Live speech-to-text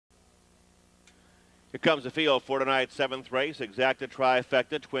Here comes the field for tonight's 7th race. Exacta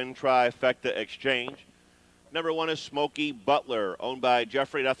Trifecta, Twin Trifecta Exchange. Number 1 is Smokey Butler, owned by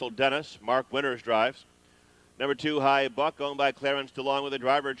Jeffrey and Ethel Dennis. Mark Winters drives. Number 2, High Buck, owned by Clarence DeLong with a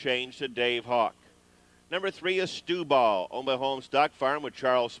driver change to Dave Hawk. Number 3 is Stew Ball, owned by Home Stock Farm with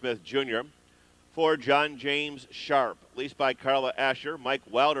Charles Smith Jr. 4, John James Sharp, leased by Carla Asher. Mike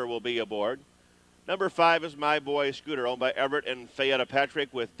Wilder will be aboard. Number 5 is My Boy Scooter, owned by Everett and Fayetta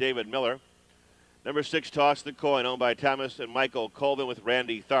Patrick with David Miller. Number 6, Toss the Coin, owned by Thomas and Michael Colvin with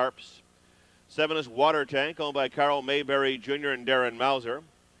Randy Tharps. 7 is Water Tank, owned by Carl Mayberry Jr. and Darren Mauser.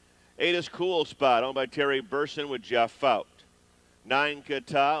 8 is Cool Spot, owned by Terry Burson with Jeff Fout. 9,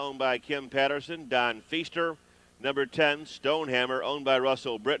 Kata, owned by Kim Patterson, Don Feaster. Number 10, Stonehammer, owned by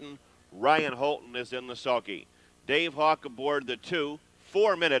Russell Britton. Ryan Holton is in the sulky. Dave Hawk aboard the 2.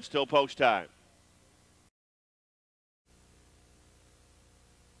 4 minutes till post time.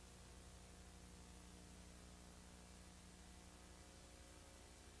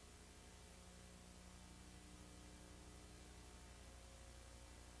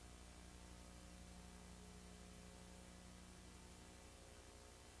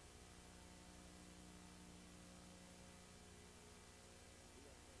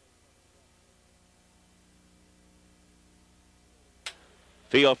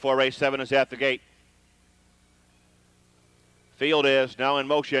 Field for race 7 is at the gate. Field is now in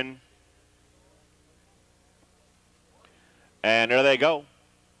motion. And there they go.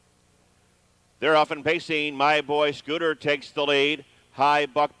 They're off and pacing. My Boy Scooter takes the lead. High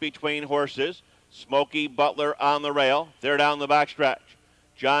Buck between horses. Smokey Butler on the rail. They're down the backstretch.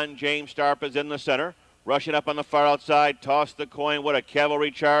 John James Sharp is in the center. Rushing up on the far outside. Toss the Coin. What a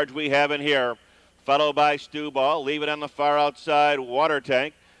cavalry charge we have in here. Followed by Stew Ball. Leave it on the far outside. Water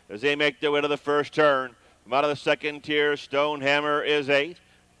Tank as they make their way to the first turn. From out of the second tier, Stonehammer is 8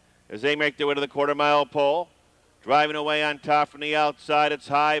 as they make their way to the quarter-mile pole. Driving away on top from the outside, it's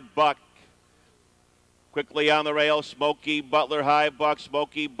High Buck. Quickly on the rail, Smokey Butler, High Buck.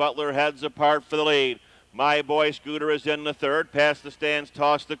 Smokey Butler heads apart for the lead. My Boy Scooter is in the third. Past the stands,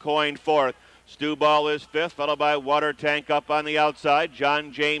 Toss the Coin fourth. Stew Ball is fifth, followed by Water Tank up on the outside.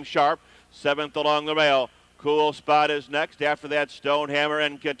 John James Sharp, 7th along the rail. Cool Spot is next. After that, Stonehammer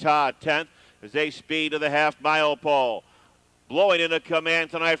and Kata, 10th, as they speed to the half-mile pole. Blowing into command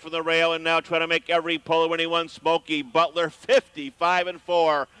tonight from the rail and now trying to make every pole when he won. Smokey Butler,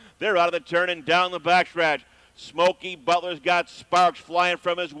 55-4. They're out of the turn and down the backstretch. Smokey Butler's got sparks flying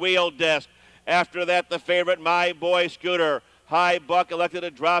from his wheel disc. After that, the favorite, My Boy Scooter. High Buck elected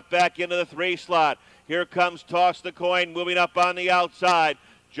to drop back into the 3 slot. Here comes Toss the Coin moving up on the outside.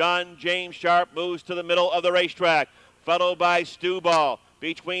 John James Sharp moves to the middle of the racetrack, followed by Stew Ball.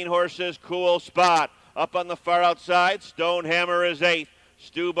 Between horses, Cool Spot. Up on the far outside, Stonehammer is 8th.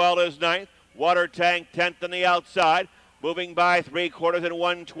 Stew Ball is 9th. Water Tank 10th on the outside. Moving by 3/4 and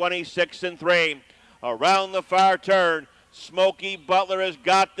 126 and 3. Around the far turn, Smokey Butler has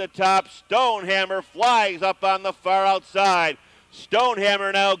got the top. Stonehammer flies up on the far outside.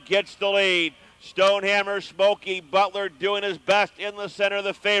 Stonehammer now gets the lead. Stonehammer, Smokey Butler doing his best in the center of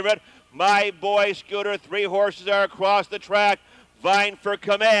the favorite. My Boy Scooter, 3 horses are across the track, vying for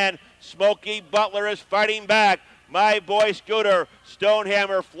command. Smokey Butler is fighting back. My Boy Scooter,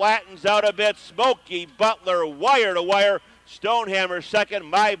 Stonehammer flattens out a bit. Smokey Butler wire to wire. Stonehammer second,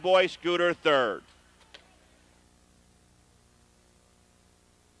 My Boy Scooter third.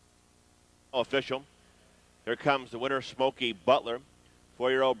 Official. Here comes the winner, Smokey Butler.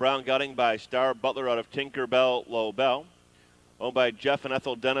 4-year-old brown gelding by Star Butler out of Tinkerbell Lobel. Owned by Jeff and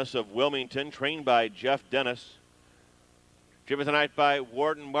Ethel Dennis of Wilmington. Trained by Jeff Dennis. Driven tonight by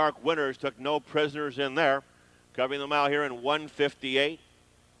Warden Mark Winters. Took no prisoners in there. Covering the mile here in 1:58.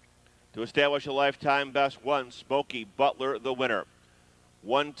 To establish a lifetime best, 1, Smokey Butler, the winner.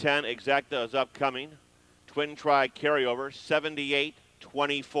 110 Exacta is upcoming. Twin Tri carryover,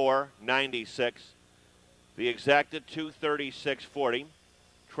 78-24-96. The Exacta 236.40.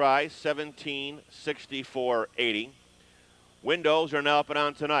 Try 17-64-80. Windows are now up and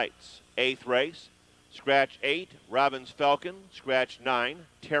on tonight's 8th race. Scratch 8, Robbins Falcon. Scratch 9,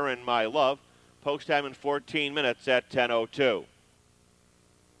 Terran My Love. Post time in 14 minutes at 10:02.